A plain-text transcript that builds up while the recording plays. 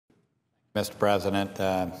Mr. President,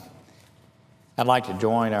 I'd like to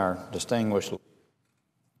join our distinguished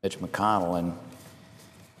Mitch McConnell in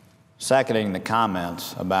seconding the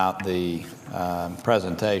comments about the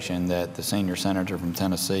presentation that the senior senator from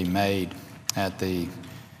Tennessee made at the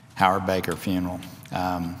Howard Baker funeral.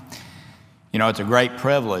 You know, it's a great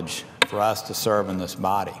privilege for us to serve in this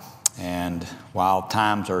body. And while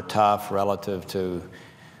times are tough relative to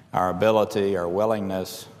our ability, our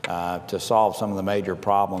willingness to solve some of the major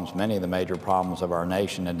problems, many of the major problems of our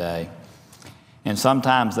nation today, and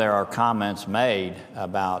sometimes there are comments made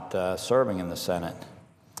about serving in the Senate.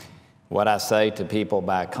 What I say to people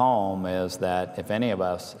back home is that if any of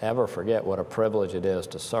us ever forget what a privilege it is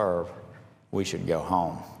to serve, we should go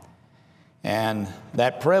home. And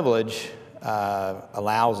that privilege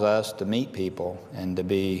allows us to meet people and to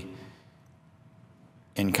be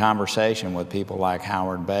in conversation with people like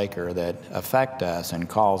Howard Baker that affect us and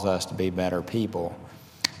cause us to be better people.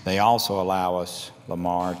 They also allow us,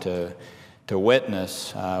 Lamar, to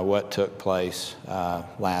witness what took place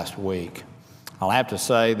last week. I'll have to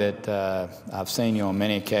say that I've seen you on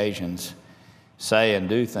many occasions say and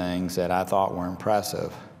do things that I thought were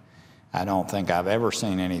impressive. I don't think I've ever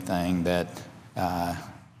seen anything that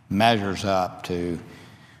measures up to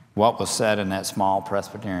what was said in that small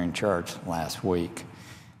Presbyterian church last week.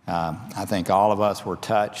 I think all of us were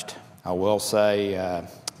touched. I will say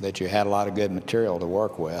that you had a lot of good material to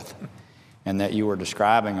work with, and that you were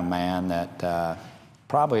describing a man that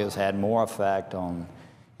probably has had more effect on,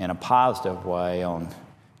 in a positive way, on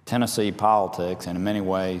Tennessee politics and in many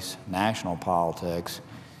ways national politics,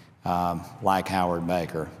 like Howard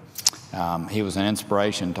Baker. He was an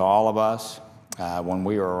inspiration to all of us when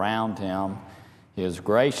we were around him. His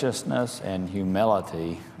graciousness and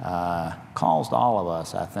humility caused all of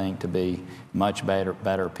us, I think, to be much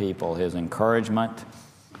better people. His encouragement,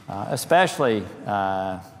 especially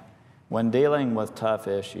when dealing with tough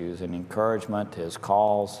issues, and encouragement, his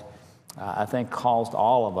calls, I think caused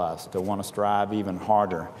all of us to want to strive even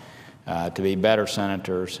harder to be better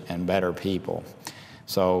senators and better people.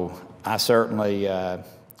 So I certainly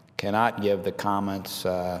cannot give the comments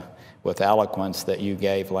with eloquence that you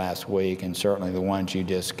gave last week, and certainly the ones you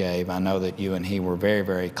just gave. I know that you and he were very,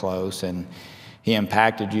 very close, and he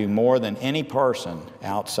impacted you more than any person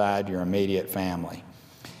outside your immediate family.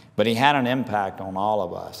 But he had an impact on all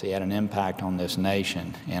of us. He had an impact on this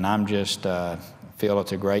nation, and I'm just feel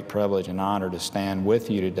it's a great privilege and honor to stand with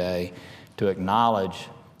you today to acknowledge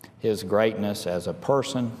his greatness as a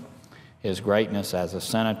person, his greatness as a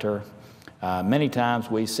senator. Many times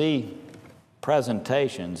we see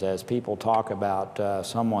presentations as people talk about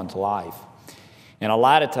someone's life, and a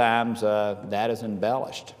lot of times that is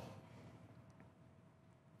embellished.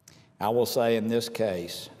 I will say in this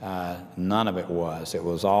case, none of it was. It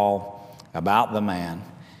was all about the man,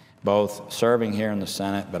 both serving here in the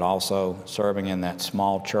Senate, but also serving in that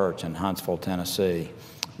small church in Huntsville, Tennessee,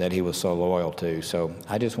 that he was so loyal to. So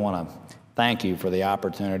I just want to thank you for the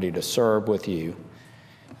opportunity to serve with you.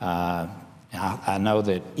 I know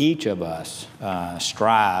that each of us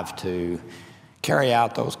strive to carry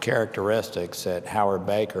out those characteristics that Howard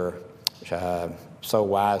Baker so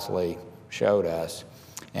wisely showed us.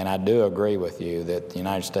 And I do agree with you that the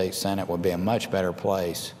United States Senate would be a much better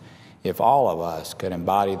place if all of us could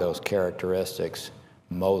embody those characteristics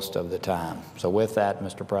most of the time. So with that,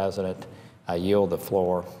 Mr. President, I yield the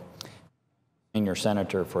floor to the senior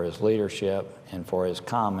senator for his leadership and for his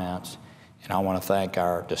comments. And I want to thank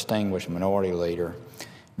our distinguished minority leader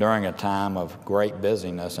during a time of great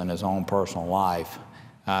busyness in his own personal life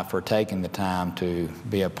for taking the time to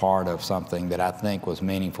be a part of something that I think was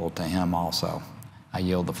meaningful to him also. I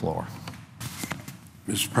yield the floor.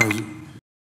 Mr. President.